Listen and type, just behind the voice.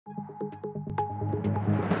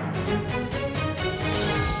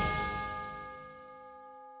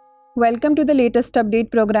Welcome to the latest update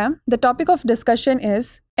program. The topic of discussion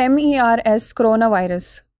is MERS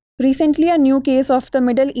coronavirus. Recently, a new case of the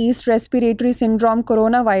Middle East respiratory syndrome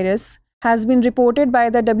coronavirus has been reported by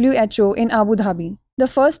the WHO in Abu Dhabi. The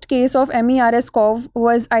first case of MERS-CoV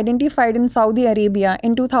was identified in Saudi Arabia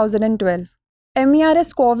in 2012.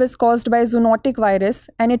 MERS-CoV is caused by zoonotic virus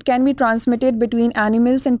and it can be transmitted between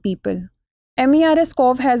animals and people.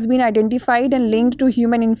 MERS-CoV has been identified and linked to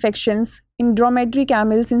human infections in dromedary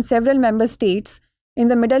camels in several member states in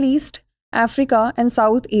the Middle East, Africa, and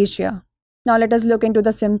South Asia. Now let us look into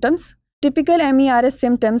the symptoms. Typical MERS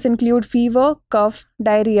symptoms include fever, cough,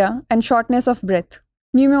 diarrhea, and shortness of breath.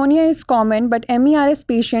 Pneumonia is common, but MERS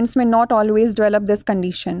patients may not always develop this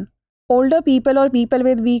condition. Older people or people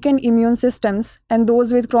with weakened immune systems and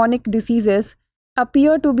those with chronic diseases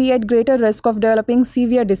appear to be at greater risk of developing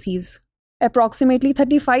severe disease. Approximately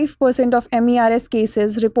 35% of MERS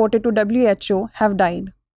cases reported to WHO have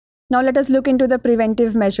died. Now let us look into the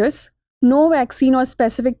preventive measures. No vaccine or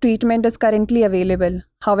specific treatment is currently available.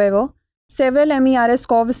 However, several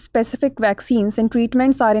MERS-CoV specific vaccines and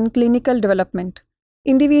treatments are in clinical development.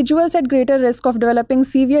 Individuals at greater risk of developing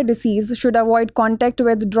severe disease should avoid contact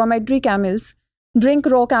with dromedary camels, drink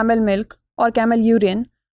raw camel milk or camel urine,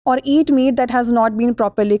 or eat meat that has not been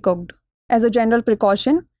properly cooked. As a general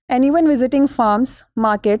precaution, anyone visiting farms,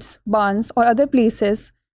 markets, barns, or other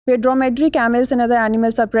places where dromedary camels and other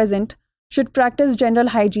animals are present should practice general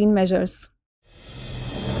hygiene measures.